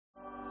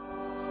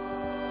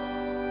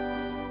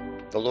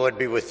The Lord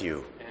be with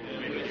you.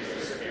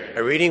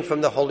 A reading from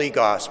the Holy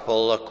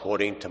Gospel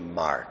according to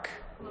Mark.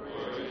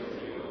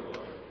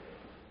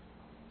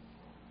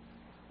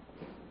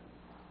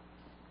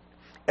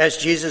 As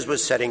Jesus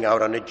was setting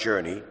out on a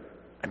journey,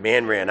 a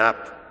man ran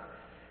up,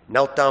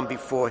 knelt down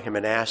before him,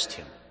 and asked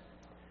him,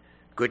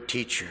 "Good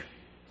teacher,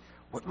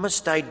 what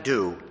must I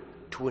do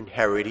to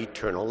inherit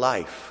eternal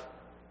life?"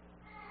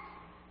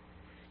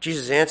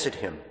 Jesus answered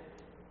him,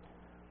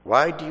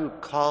 "Why do you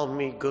call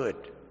me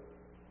good?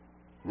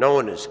 No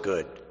one is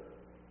good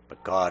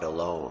but God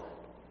alone.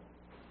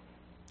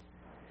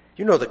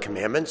 You know the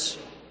commandments.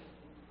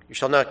 You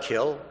shall not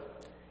kill.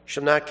 You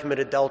shall not commit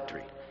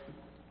adultery.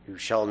 You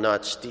shall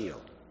not steal.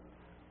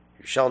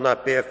 You shall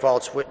not bear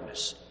false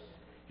witness.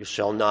 You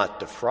shall not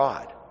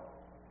defraud.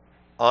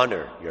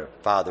 Honor your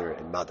father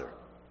and mother."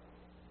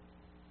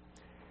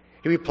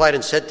 He replied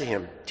and said to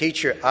him,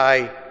 "Teacher,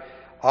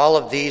 all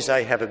of these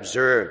I have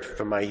observed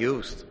from my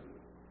youth."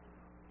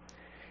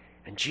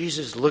 And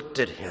Jesus looked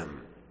at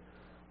him,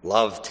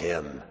 loved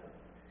him,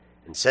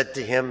 and said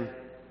to him,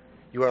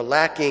 "You are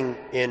lacking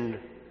in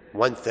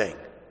one thing.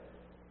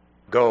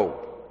 Go,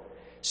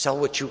 sell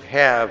what you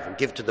have and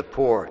give to the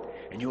poor,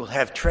 and you will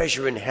have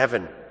treasure in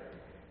heaven.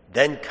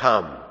 Then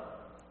come,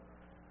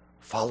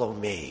 follow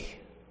me."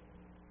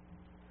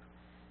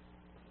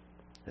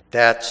 At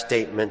that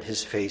statement,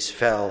 his face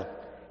fell,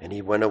 and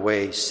he went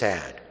away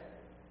sad,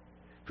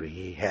 for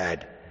he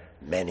had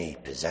many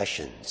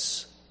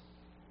possessions.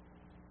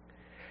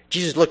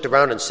 Jesus looked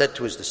around and said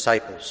to his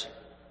disciples,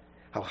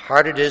 "How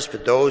hard it is for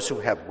those who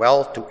have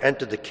wealth to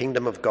enter the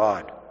kingdom of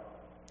God."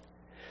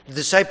 The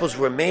disciples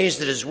were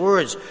amazed at his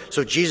words,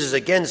 so Jesus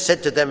again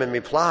said to them in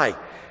reply,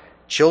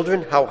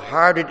 "Children, how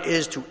hard it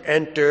is to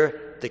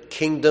enter the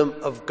kingdom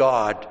of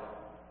God.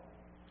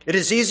 It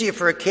is easier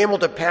for a camel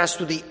to pass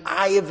through the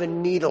eye of a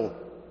needle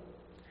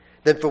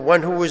than for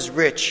one who is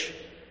rich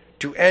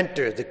to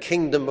enter the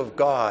kingdom of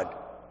God."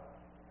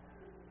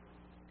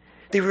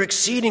 They were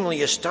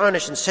exceedingly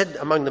astonished and said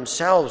among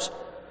themselves,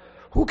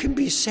 "Who can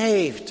be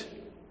saved?"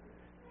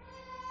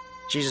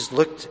 Jesus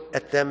looked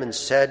at them and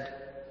said,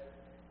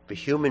 "For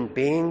human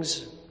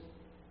beings,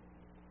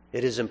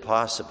 it is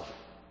impossible,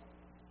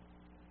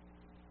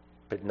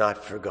 but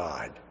not for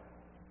God.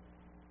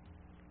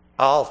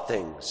 All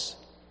things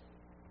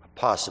are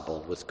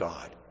possible with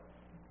God."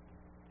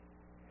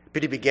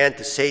 But he began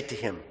to say to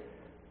him,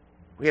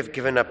 "We have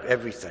given up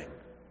everything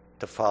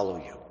to follow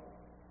you."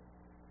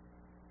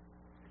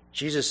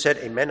 Jesus said,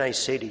 "Amen, I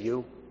say to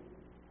you,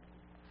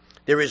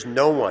 there is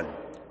no one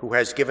who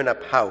has given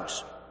up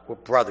house or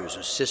brothers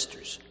or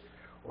sisters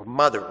or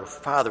mother or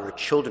father or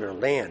children or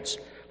lands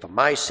for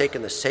my sake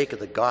and the sake of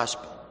the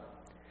gospel,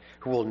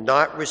 who will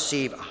not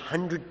receive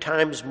 100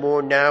 times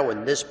more now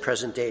in this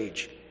present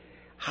age,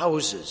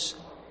 houses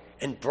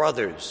and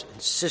brothers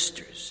and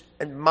sisters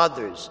and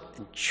mothers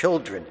and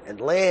children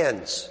and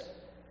lands,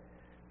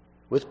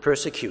 with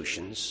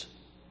persecutions,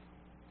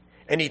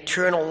 and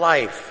eternal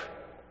life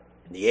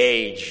in the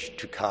age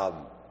to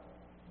come."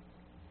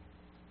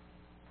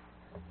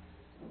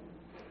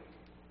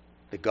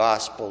 The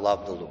gospel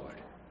of the Lord.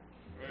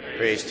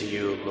 Praise to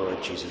you,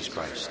 Lord Jesus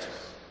Christ.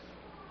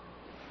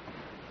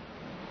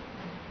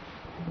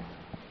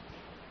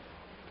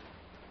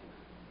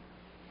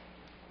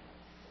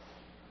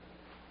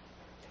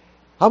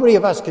 How many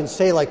of us can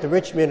say, like the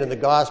rich man in the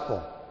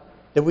gospel,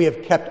 that we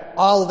have kept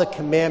all of the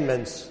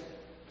commandments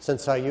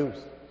since our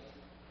youth?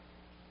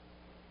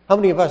 How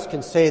many of us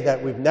can say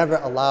that we've never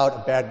allowed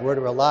a bad word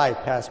or a lie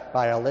pass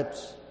by our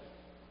lips?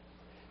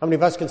 How many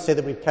of us can say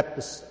that we've kept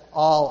this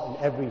all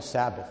and every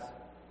Sabbath?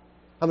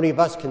 How many of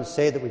us can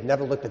say that we've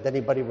never looked at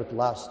anybody with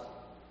lust?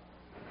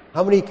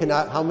 How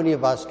many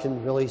of us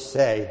can really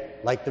say,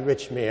 like the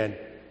rich man,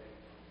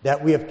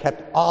 that we have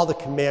kept all the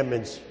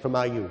commandments from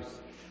our youth?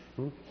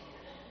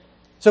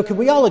 So can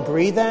we all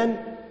agree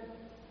then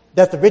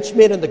that the rich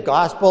man in the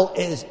gospel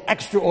is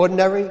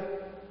extraordinary?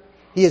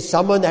 He is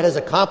someone that has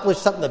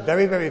accomplished something that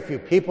very, very few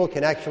people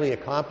can actually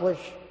accomplish?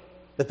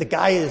 That the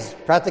guy is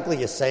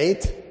practically a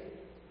saint?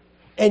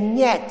 And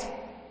yet,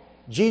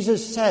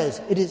 Jesus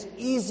says it is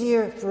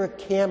easier for a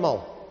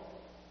camel.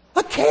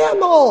 A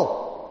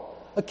camel!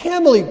 A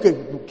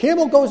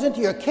camel goes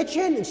into your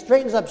kitchen and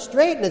straightens up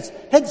straight, and its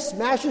head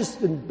smashes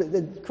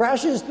and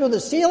crashes through the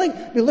ceiling.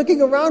 You're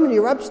looking around in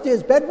your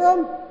upstairs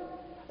bedroom.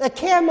 A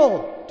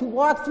camel to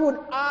walk through an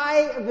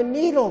eye of a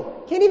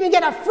needle. Can't even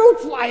get a fruit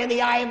fly in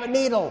the eye of a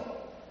needle.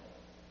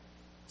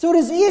 So it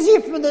is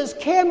easier for this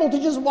camel to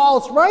just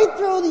waltz right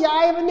through the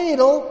eye of a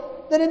needle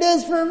than it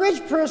is for a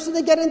rich person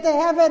to get into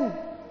heaven. Are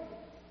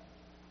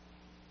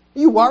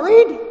you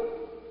worried?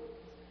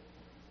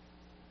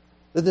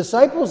 The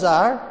disciples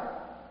are.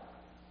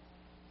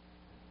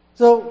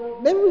 So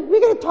maybe we're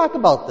going to talk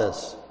about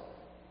this.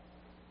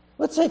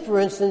 Let's say, for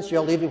instance,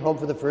 you're leaving home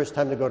for the first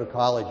time to go to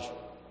college.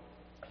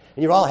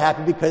 And you're all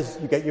happy because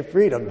you get your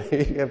freedom.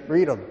 You have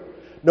freedom.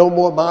 No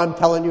more mom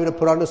telling you to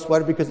put on a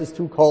sweater because it's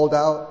too cold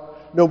out.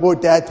 No more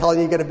dad telling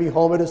you got to be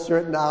home at a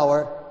certain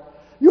hour.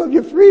 You have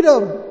your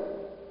freedom.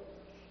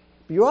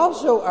 But you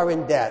also are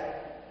in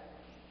debt.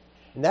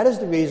 And that is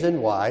the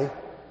reason why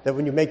that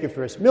when you make your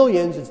first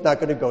millions, it's not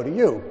going to go to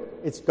you.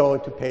 It's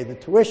going to pay the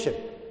tuition.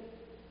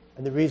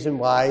 And the reason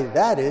why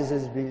that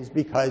is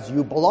because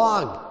you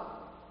belong.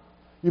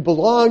 You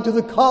belong to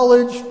the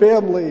college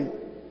family.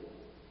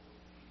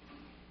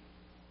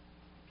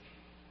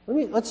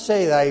 Let's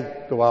say that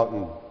I go out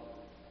and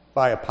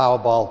buy a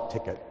Powerball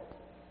ticket.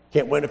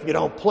 Can't win if you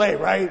don't play,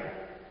 right?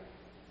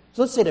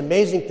 So let's say an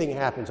amazing thing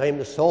happens. I am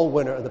the sole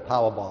winner of the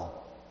Powerball.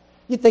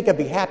 You'd think I'd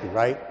be happy,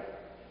 right?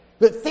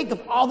 But think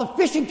of all the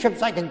fishing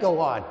trips I could go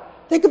on.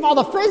 Think of all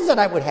the friends that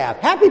I would have.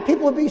 Happy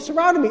people would be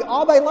surrounding me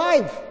all my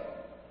life.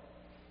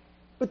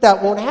 But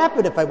that won't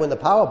happen if I win the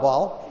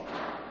Powerball.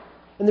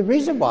 And the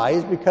reason why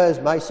is because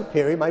my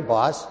superior, my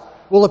boss,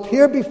 will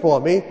appear before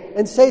me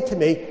and say to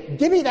me,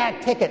 give me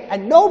that ticket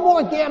and no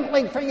more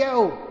gambling for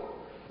you.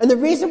 And the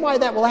reason why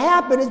that will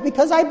happen is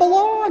because I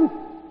belong.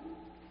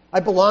 I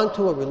belong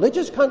to a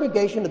religious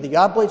congregation of the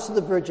Oblates of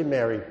the Virgin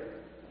Mary.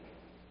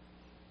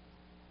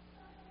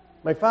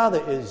 My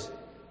father is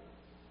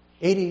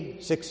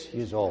 86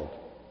 years old.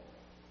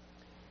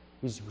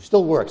 He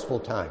still works full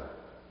time.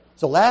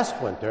 So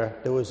last winter,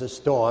 there was a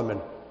storm,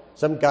 and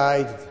some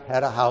guy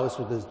had a house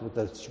with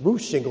the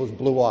roof shingles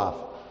blew off.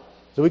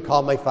 So we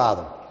called my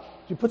father.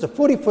 He puts a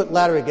 40-foot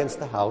ladder against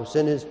the house,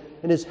 and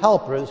his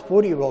helper, this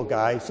 40-year-old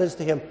guy, says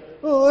to him,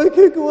 "Oh, I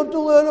can't go up the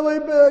ladder, my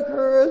back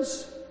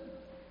hurts." So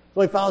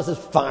my father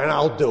says, "Fine,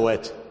 I'll do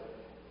it."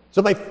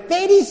 So my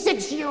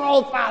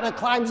 86-year-old father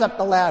climbs up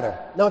the ladder.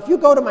 Now, if you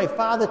go to my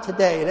father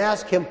today and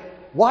ask him,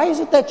 why is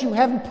it that you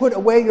haven't put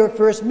away your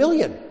first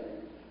million?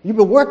 You've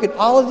been working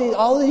all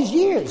of these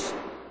years.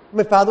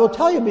 My father will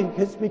tell you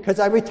because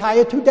I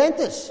retired two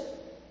dentists.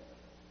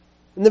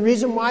 And the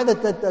reason why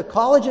that the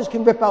colleges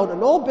can rip out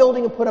an old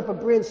building and put up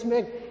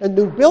a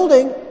new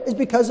building is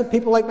because of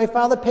people like my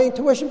father paying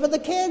tuition for the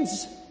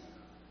kids.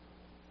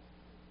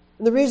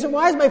 And the reason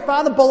why is my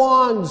father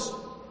belongs.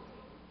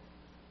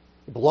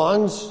 He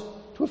belongs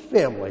to a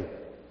family.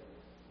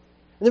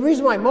 And the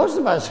reason why most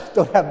of us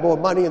don't have more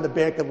money in the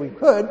bank than we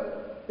could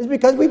is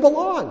because we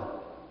belong.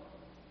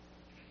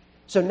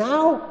 So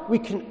now we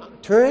can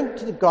turn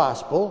to the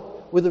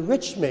gospel with a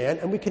rich man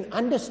and we can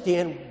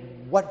understand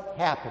what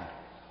happened,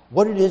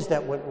 what it is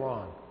that went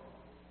wrong.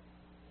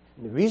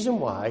 And the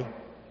reason why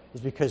is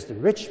because the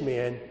rich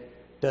man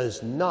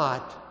does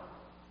not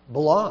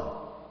belong.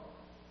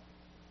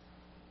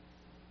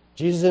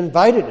 Jesus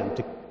invited him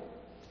to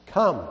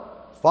come,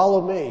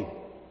 follow me.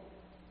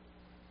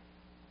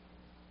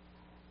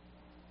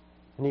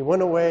 And he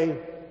went away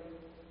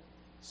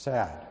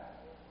sad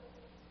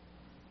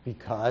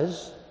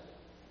because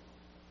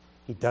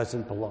he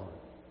doesn't belong.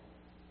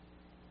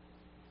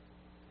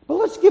 But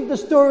let's give the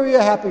story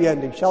a happy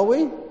ending, shall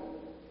we?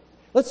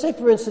 Let's say,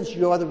 for instance,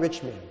 you're the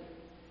rich man.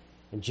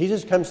 And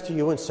Jesus comes to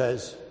you and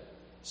says,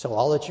 "So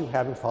I'll let you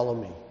have and follow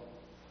me."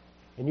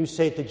 And you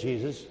say to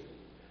Jesus,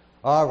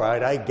 "All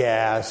right, I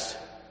guess."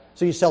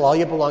 So you sell all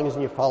your belongings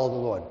and you follow the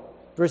Lord.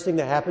 First thing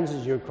that happens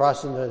is you're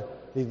crossing the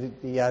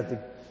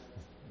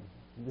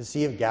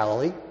Sea of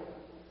Galilee.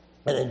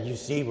 And then you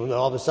see, well,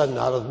 all of a sudden,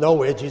 out of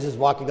nowhere, Jesus is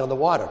walking on the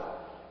water.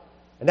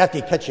 And after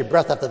you catch your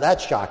breath after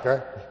that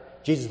shocker,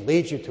 Jesus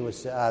leads you to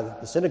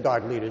the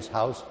synagogue leader's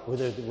house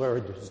where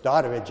his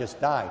daughter had just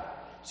died.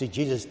 See,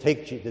 Jesus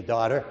takes the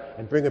daughter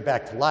and bring her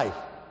back to life.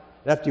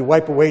 And after you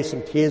wipe away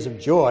some tears of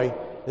joy,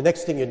 the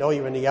next thing you know,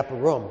 you're in the upper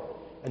room.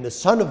 And the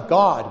Son of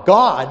God,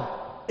 God,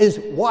 is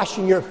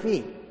washing your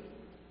feet.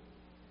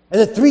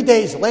 And then 3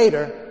 days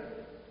later,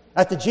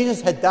 after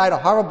Jesus had died a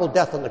horrible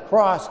death on the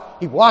cross,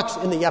 he walks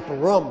in the upper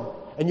room.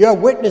 And you're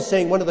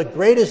witnessing one of the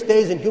greatest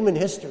days in human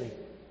history.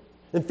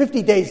 Then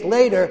 50 days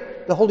later,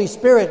 the Holy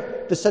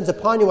Spirit descends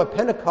upon you at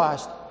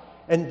Pentecost,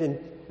 and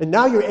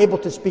now you're able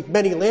to speak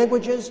many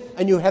languages,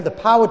 and you have the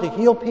power to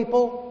heal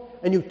people,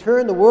 and you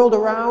turn the world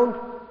around,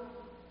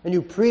 and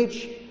you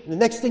preach, and the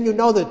next thing you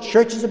know, the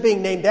churches are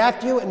being named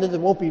after you, and then there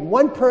won't be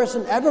one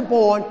person ever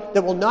born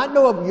that will not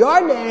know of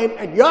your name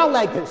and your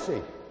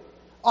legacy.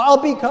 All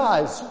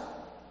because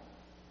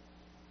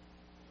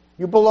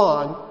you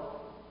belong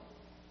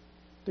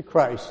to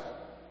Christ.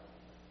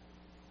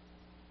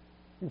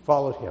 You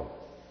followed him.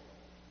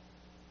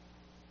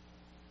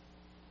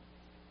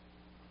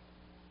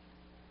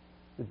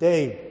 The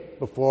day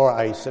before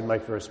I said my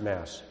first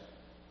Mass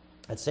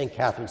at St.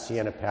 Catherine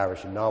Siena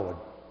Parish in Norwood,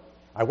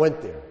 I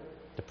went there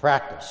to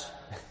practice.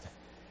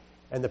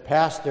 And the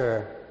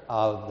pastor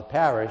of the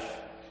parish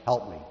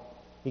helped me.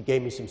 He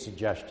gave me some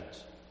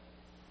suggestions.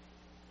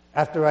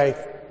 After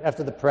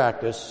the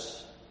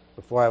practice,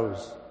 before I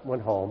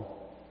went home,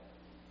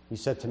 he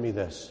said to me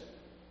this.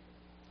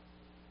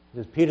 He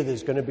says, "Peter,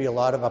 there's going to be a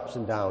lot of ups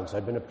and downs.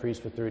 I've been a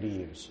priest for 30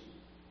 years.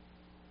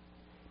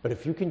 But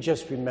if you can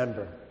just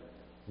remember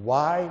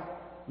why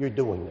you're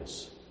doing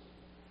this,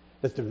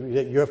 that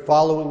you're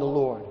following the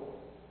Lord,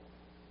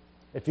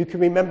 if you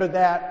can remember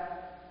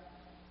that,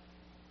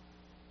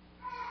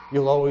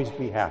 you'll always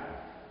be happy."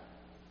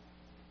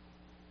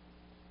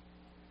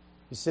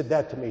 He said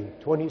that to me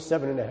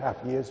 27 and a half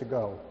years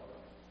ago.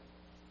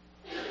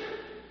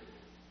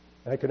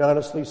 And I can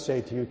honestly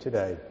say to you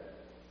today,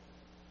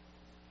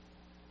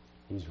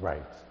 He's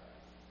right.